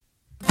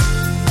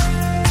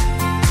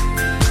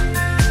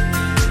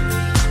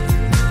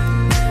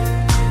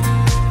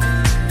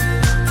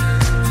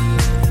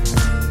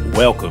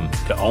Welcome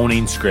to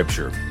Owning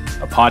Scripture,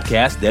 a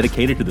podcast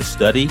dedicated to the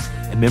study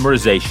and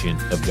memorization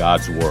of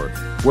God's Word.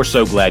 We're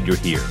so glad you're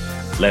here.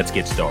 Let's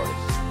get started.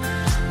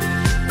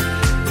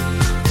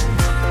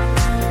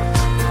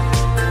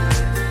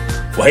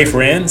 Well, hey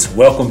friends,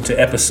 welcome to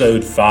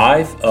episode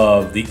 5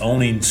 of the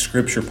Owning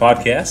Scripture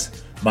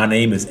podcast. My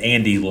name is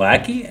Andy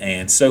Lackey,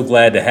 and so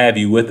glad to have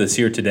you with us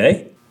here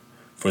today.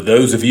 For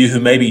those of you who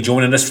may be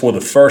joining us for the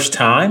first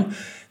time,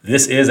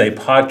 this is a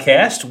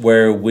podcast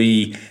where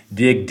we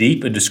dig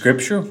deep into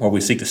Scripture, where we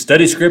seek to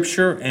study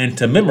Scripture and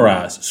to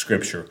memorize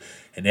Scripture.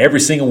 And every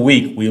single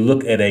week we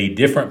look at a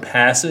different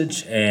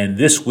passage, and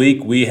this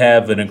week we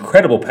have an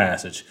incredible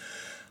passage.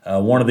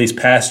 One of these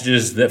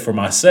passages that for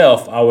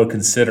myself I would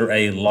consider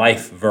a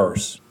life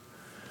verse.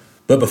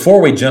 But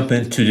before we jump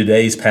into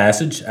today's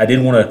passage, I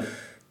did want to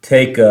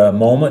take a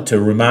moment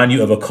to remind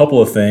you of a couple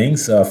of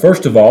things.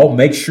 First of all,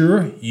 make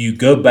sure you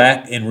go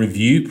back and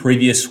review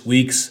previous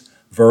week's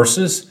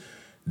verses.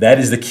 That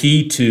is the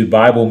key to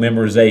Bible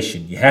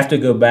memorization. You have to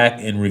go back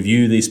and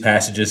review these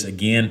passages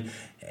again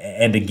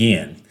and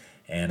again.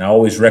 And I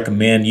always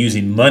recommend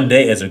using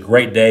Monday as a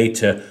great day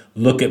to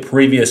look at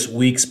previous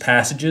week's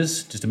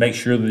passages, just to make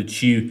sure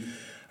that you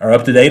are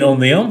up to date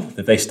on them,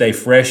 that they stay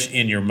fresh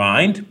in your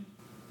mind.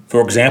 For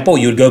example,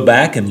 you would go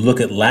back and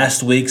look at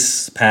last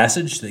week's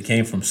passage that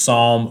came from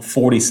Psalm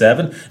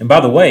 47. And by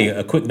the way,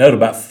 a quick note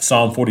about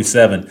Psalm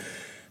 47.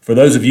 For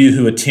those of you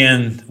who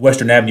attend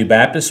Western Avenue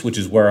Baptist, which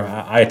is where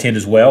I attend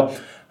as well,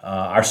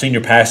 our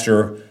senior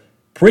pastor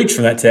preached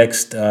from that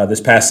text this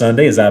past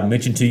Sunday, as I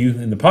mentioned to you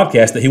in the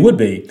podcast that he would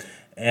be.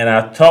 And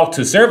I talked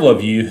to several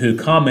of you who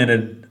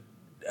commented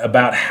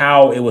about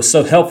how it was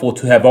so helpful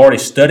to have already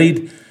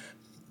studied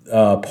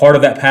part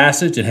of that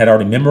passage and had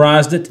already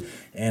memorized it,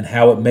 and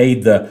how it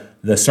made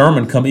the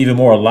sermon come even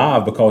more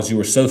alive because you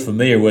were so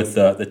familiar with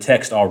the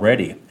text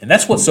already. And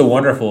that's what's so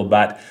wonderful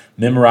about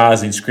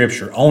memorizing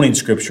Scripture, owning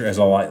Scripture, as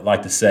I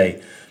like to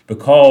say,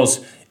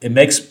 because it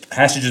makes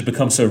passages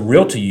become so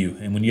real to you.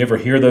 And when you ever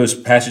hear those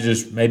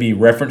passages maybe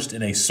referenced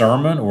in a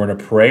sermon or in a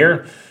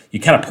prayer, you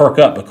kind of perk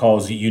up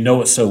because you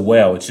know it so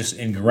well. It's just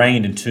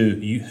ingrained into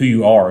who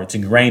you are. It's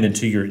ingrained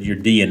into your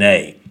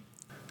DNA.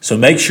 So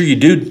make sure you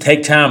do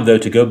take time, though,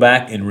 to go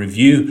back and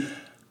review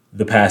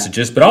the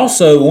passages, but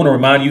also want to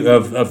remind you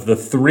of the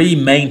 3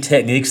 main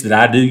techniques that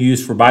I do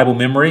use for Bible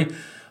memory.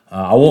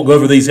 I won't go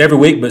over these every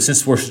week, but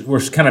since we're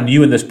kind of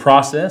new in this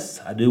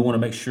process, I do want to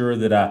make sure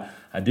that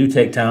I do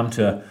take time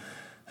to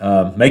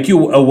make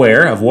you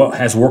aware of what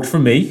has worked for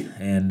me,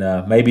 and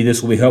maybe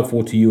this will be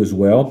helpful to you as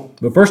well.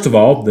 But first of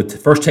all, the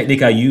first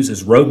technique I use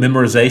is rote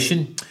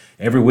memorization.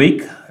 Every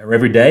week or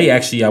every day,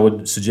 actually, I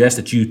would suggest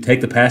that you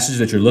take the passage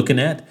that you're looking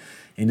at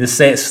and just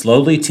say it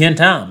slowly 10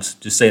 times.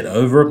 Just say it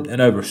over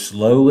and over,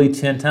 slowly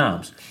 10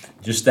 times.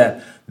 Just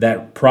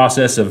that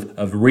process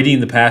of reading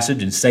the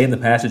passage and saying the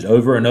passage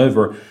over and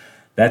over,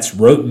 that's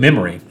rote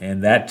memory,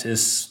 and that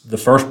is the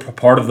first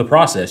part of the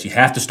process. You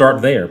have to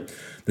start there.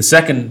 The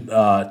second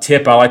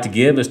tip I like to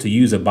give is to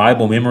use a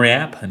Bible memory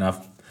app, and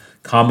I've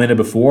commented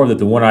before that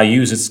the one I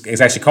use is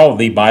actually called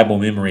the Bible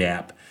memory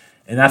app.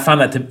 And I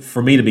find that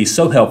for me to be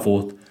so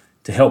helpful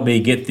to help me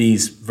get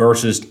these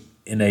verses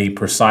in a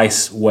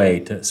precise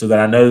way so that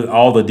I know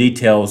all the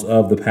details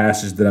of the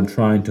passage that I'm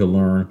trying to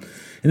learn.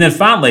 And then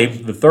finally,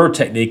 the third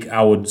technique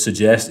I would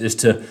suggest is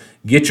to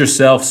get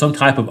yourself some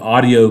type of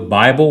audio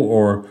Bible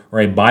or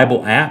a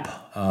Bible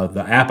app.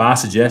 The app I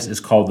suggest is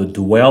called the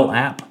Dwell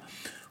app,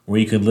 where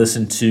you can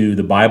listen to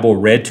the Bible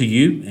read to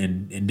you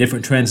in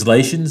different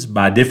translations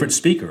by different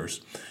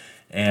speakers.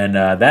 And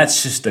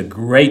that's just a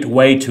great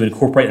way to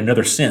incorporate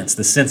another sense,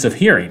 the sense of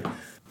hearing.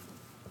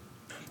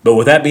 But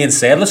with that being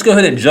said, let's go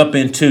ahead and jump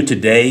into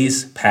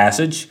today's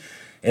passage.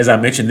 As I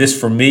mentioned, this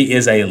for me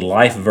is a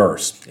life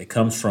verse. It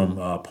comes from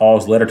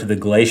Paul's letter to the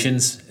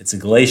Galatians. It's in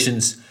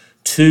Galatians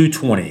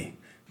 2:20.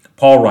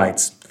 Paul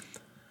writes,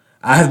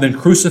 "I have been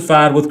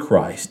crucified with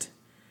Christ.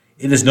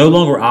 It is no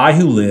longer I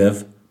who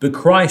live, but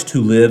Christ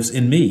who lives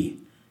in me.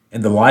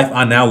 And the life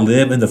I now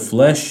live in the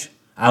flesh,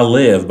 I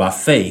live by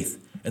faith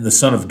in the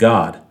Son of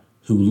God,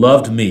 who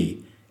loved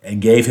me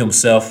and gave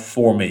himself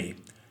for me."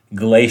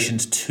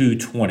 Galatians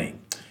 2:20.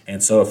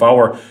 And so if I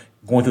were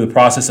going through the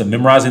process of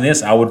memorizing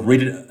this, I would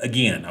read it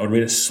again. I would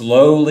read it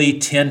slowly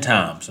 10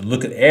 times and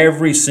look at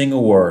every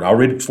single word. I'll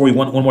read it for you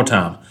one more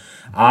time.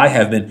 "I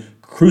have been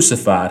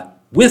crucified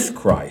with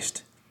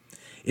Christ.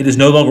 It is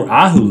no longer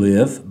I who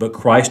live, but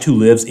Christ who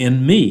lives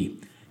in me.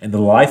 And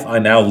the life I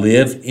now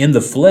live in the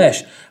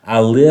flesh,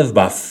 I live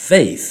by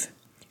faith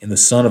in the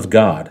Son of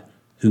God,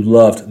 who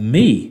loved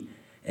me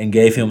and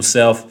gave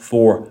himself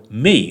for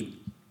me."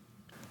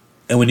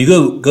 And when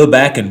you go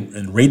back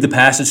and read the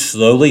passage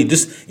slowly,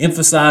 just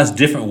emphasize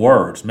different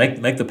words.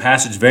 Make the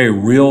passage very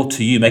real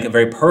to you. Make it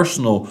very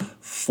personal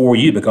for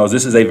you, because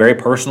this is a very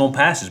personal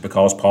passage,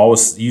 because Paul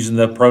was using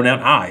the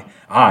pronoun I.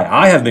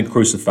 I have been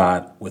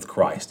crucified with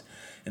Christ.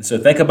 And so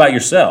think about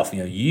yourself.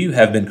 You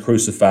have been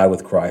crucified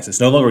with Christ. It's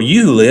no longer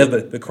you who live,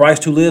 but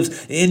Christ who lives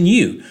in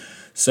you.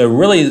 So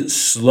really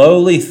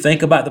slowly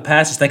think about the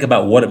passage. Think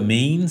about what it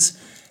means.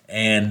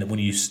 And when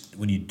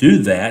you do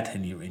that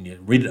and you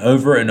read it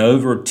over and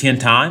over 10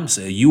 times,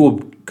 you will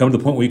come to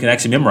the point where you can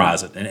actually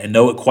memorize it and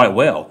know it quite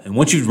well. And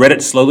once you've read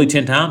it slowly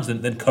 10 times,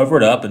 then cover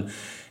it up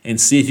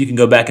and see if you can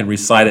go back and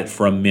recite it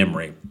from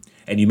memory.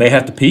 And you may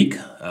have to peek,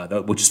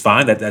 which is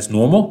fine. That's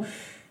normal.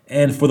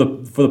 And for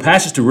the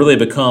passage to really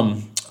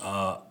become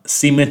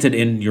cemented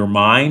in your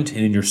mind and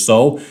in your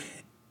soul,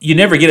 you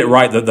never get it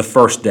right the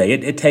first day.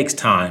 It takes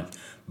time.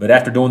 But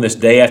after doing this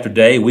day after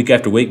day, week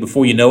after week,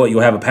 before you know it,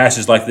 you'll have a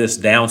passage like this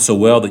down so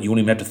well that you won't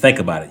even have to think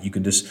about it. You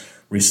can just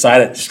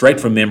recite it straight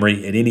from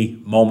memory at any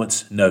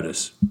moment's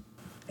notice.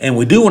 And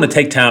we do want to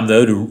take time,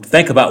 though, to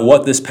think about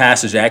what this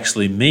passage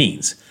actually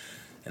means.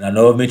 And I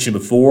know I've mentioned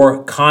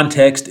before,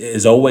 context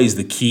is always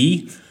the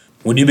key.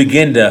 When you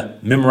begin to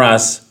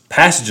memorize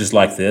passages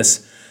like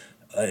this,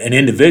 an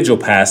individual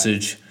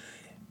passage,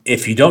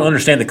 if you don't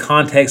understand the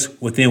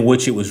context within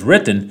which it was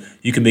written,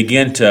 you can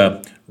begin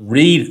to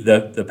read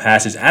the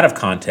passage out of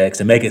context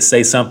and make it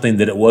say something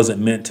that it wasn't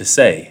meant to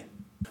say.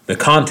 The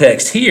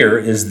context here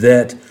is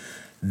that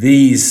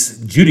these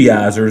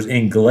Judaizers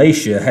in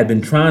Galatia had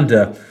been trying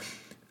to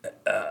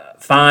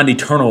find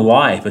eternal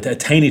life, but to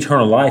attain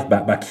eternal life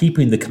by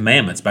keeping the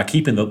commandments, by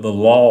keeping the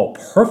law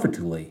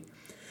perfectly.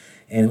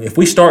 And if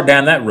we start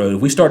down that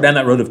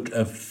road,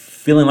 of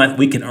feeling like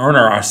we can earn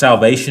our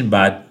salvation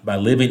by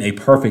living a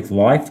perfect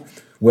life,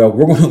 well,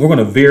 we're going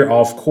to veer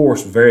off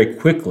course very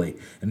quickly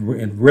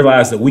and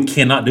realize that we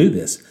cannot do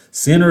this.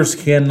 Sinners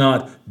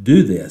cannot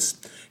do this.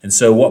 And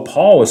so what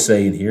Paul is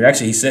saying here,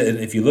 actually he said,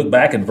 if you look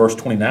back in verse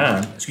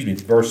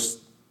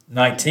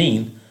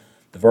 19,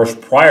 the verse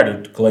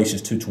prior to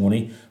Galatians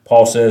 2:20,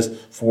 Paul says,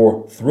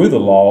 "For through the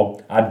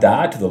law I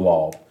died to the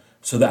law,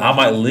 so that I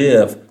might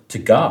live to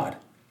God."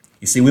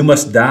 You see, we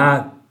must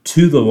die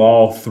to the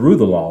law through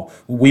the law.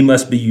 We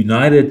must be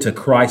united to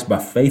Christ by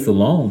faith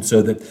alone,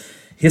 so that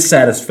his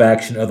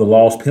satisfaction of the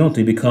law's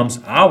penalty becomes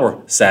our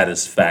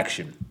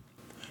satisfaction.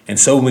 And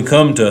so when we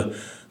come to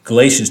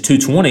Galatians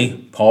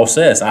 2:20, Paul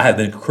says, "I have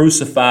been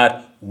crucified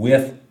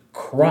with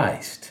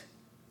Christ."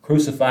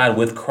 Crucified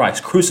with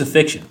Christ.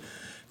 Crucifixion.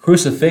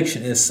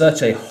 Crucifixion is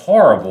such a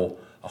horrible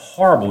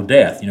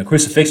death.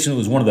 Crucifixion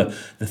was one of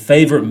the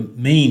favorite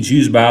means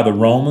used by the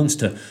Romans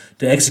to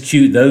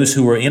execute those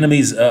who were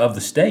enemies of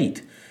the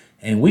state.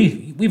 And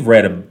we've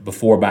read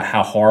before about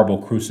how horrible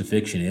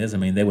crucifixion is. I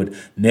mean, they would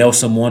nail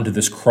someone to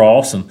this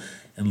cross and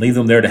leave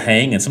them there to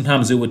hang. And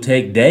sometimes it would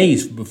take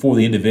days before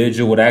the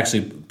individual would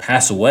actually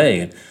pass away.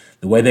 And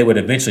the way they would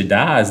eventually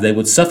die is they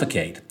would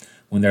suffocate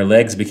when their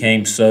legs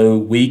became so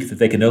weak that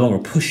they could no longer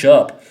push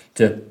up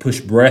to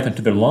push breath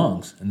into their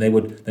lungs. And they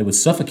would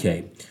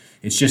suffocate.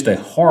 It's just a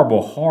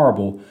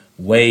horrible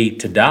way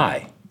to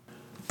die.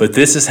 But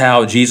this is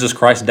how Jesus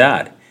Christ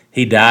died.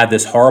 He died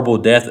this horrible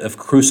death of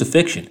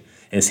crucifixion,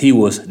 as he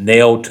was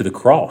nailed to the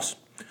cross.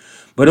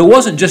 But it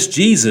wasn't just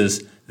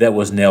Jesus that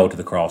was nailed to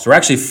the cross. There were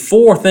actually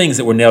four things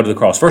that were nailed to the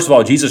cross. First of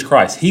all, Jesus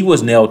Christ, he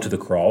was nailed to the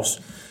cross.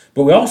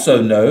 But we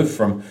also know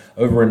from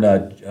over in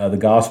the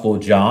Gospel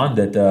of John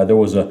that there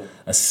was a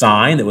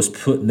sign that was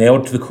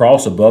nailed to the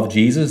cross above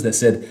Jesus that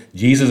said,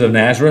 "Jesus of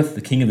Nazareth,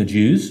 the King of the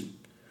Jews."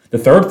 The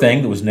third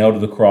thing that was nailed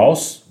to the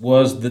cross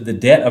was the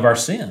debt of our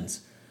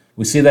sins.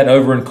 We see that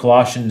over in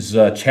Colossians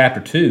chapter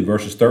 2,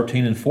 verses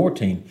 13 and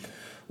 14.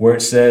 Where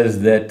it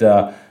says that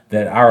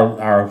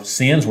our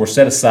sins were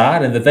set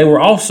aside and that they were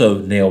also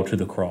nailed to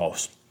the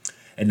cross.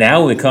 And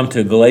now when we come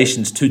to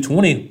Galatians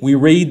 2:20, we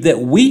read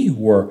that we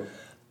were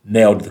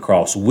nailed to the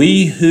cross.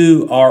 We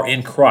who are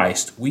in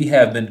Christ, we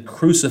have been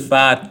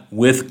crucified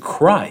with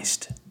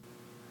Christ.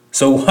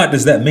 So what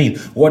does that mean?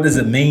 What does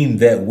it mean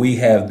that we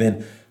have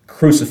been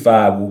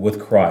crucified with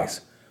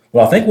Christ?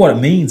 Well, I think what it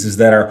means is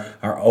that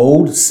our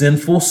old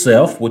sinful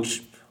self,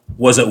 which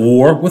was at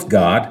war with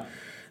God,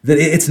 that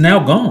it's now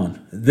gone.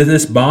 That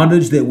this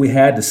bondage that we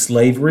had to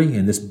slavery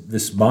and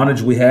this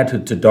bondage we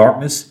had to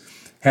darkness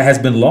has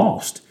been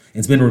lost.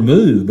 It's been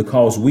removed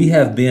because we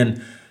have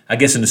been, I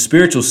guess in the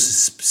spiritual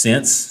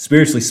sense,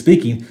 spiritually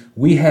speaking,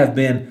 we have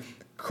been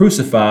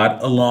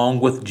crucified along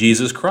with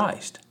Jesus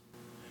Christ.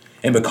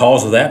 And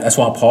because of that, that's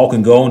why Paul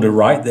can go on to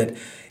write that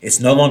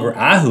it's no longer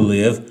I who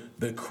live,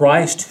 but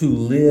Christ who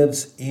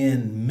lives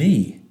in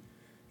me.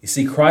 You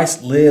see,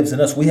 Christ lives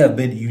in us. We have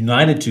been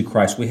united to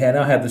Christ. We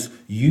now have this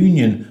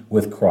union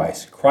with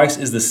Christ. Christ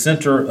is the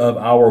center of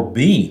our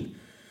being.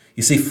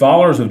 You see,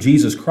 followers of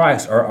Jesus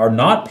Christ are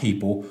not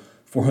people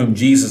for whom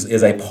Jesus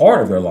is a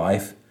part of their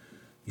life.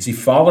 You see,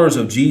 followers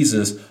of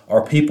Jesus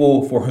are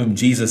people for whom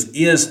Jesus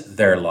is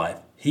their life.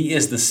 He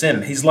is the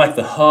center. He's like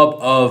the hub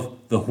of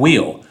the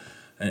wheel.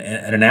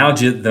 An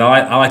analogy that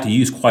I like to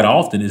use quite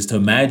often is to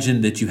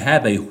imagine that you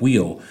have a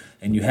wheel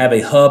and you have a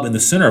hub in the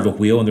center of a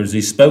wheel, and there's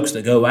these spokes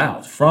that go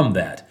out from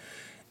that.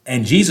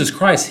 And Jesus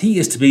Christ, he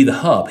is to be the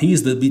hub. He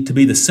is to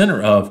be the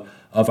center of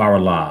our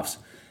lives.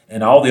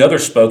 And all the other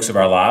spokes of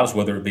our lives,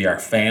 whether it be our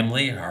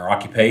family, our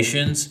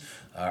occupations,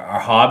 our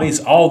hobbies,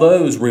 all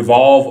those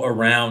revolve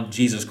around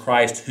Jesus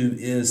Christ, who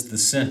is the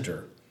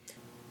center.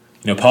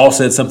 Paul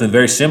said something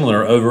very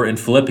similar over in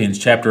Philippians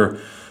chapter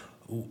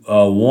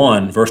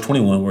 1, verse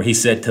 21, where he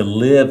said, "To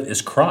live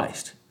is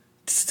Christ."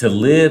 To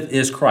live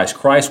is Christ.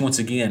 Christ, once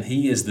again,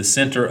 he is the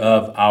center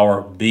of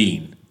our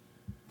being.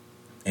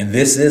 And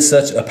this is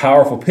such a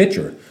powerful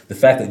picture. The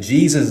fact that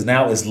Jesus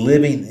now is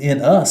living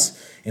in us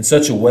in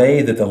such a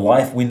way that the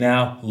life we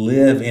now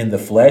live in the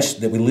flesh,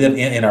 that we live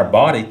in our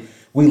body,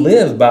 we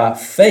live by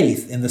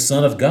faith in the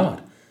Son of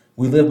God.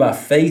 We live by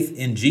faith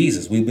in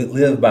Jesus. We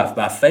live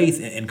by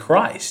faith in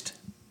Christ.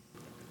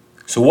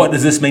 So what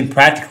does this mean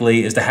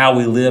practically as to how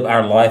we live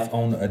our life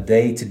on a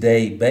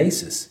day-to-day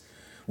basis?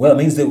 Well, it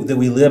means that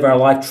we live our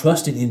life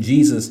trusting in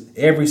Jesus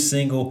every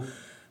single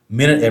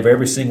minute of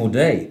every single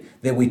day.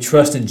 That we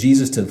trust in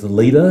Jesus to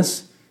lead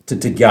us, to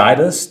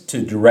guide us,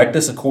 to direct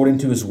us according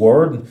to his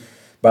word, and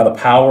by the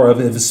power of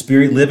his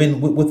Spirit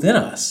living within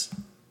us.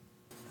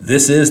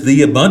 This is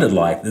the abundant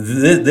life.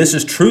 This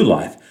is true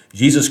life.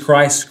 Jesus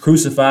Christ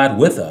crucified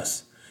with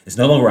us. It's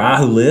no longer I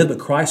who live, but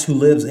Christ who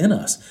lives in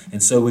us.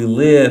 And so we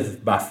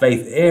live by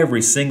faith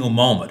every single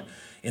moment,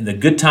 in the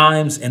good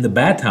times and the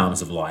bad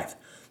times of life,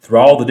 through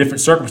all the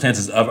different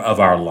circumstances of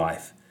our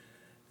life.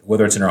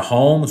 Whether it's in our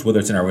homes, whether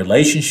it's in our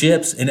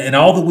relationships, and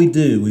all that we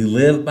do, we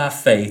live by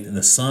faith in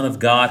the Son of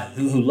God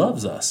who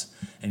loves us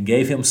and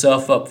gave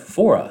himself up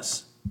for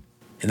us.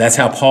 And that's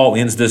how Paul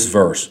ends this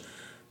verse,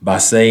 by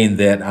saying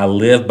that I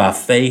live by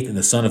faith in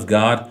the Son of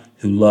God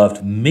who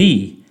loved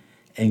me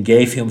and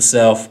gave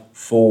himself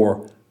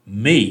for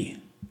me.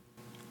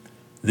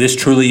 This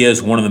truly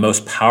is one of the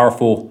most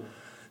powerful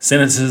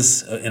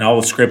sentences in all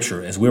of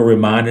Scripture, as we're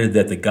reminded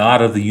that the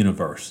God of the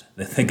universe,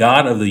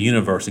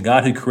 the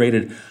God who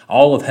created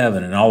all of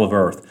heaven and all of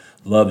earth,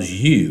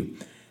 loves you,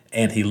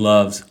 and he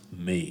loves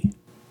me.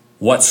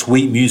 What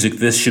sweet music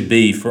this should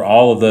be for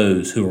all of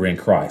those who are in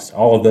Christ,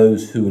 all of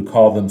those who would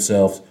call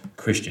themselves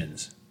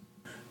Christians.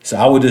 So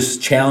I would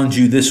just challenge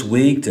you this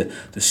week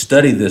to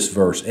study this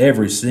verse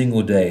every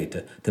single day,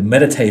 to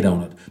meditate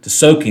on it, to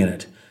soak in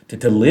it,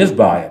 to live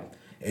by it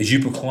as you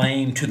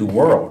proclaim to the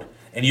world.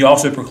 And you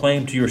also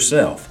proclaim to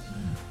yourself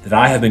that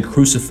I have been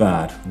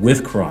crucified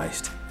with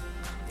Christ.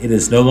 It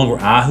is no longer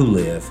I who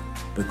live,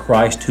 but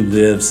Christ who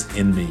lives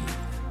in me.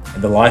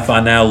 And the life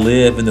I now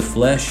live in the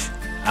flesh,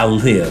 I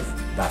live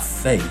by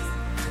faith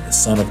in the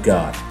Son of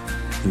God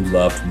who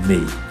loved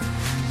me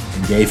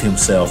and gave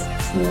himself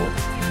for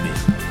me.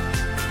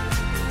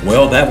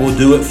 Well, that will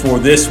do it for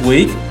this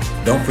week.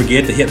 Don't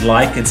forget to hit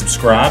like and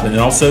subscribe, and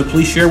also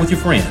please share with your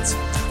friends.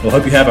 We'll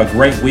hope you have a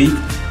great week,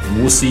 and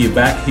we'll see you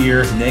back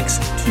here next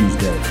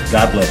Tuesday.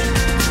 God bless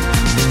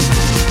you.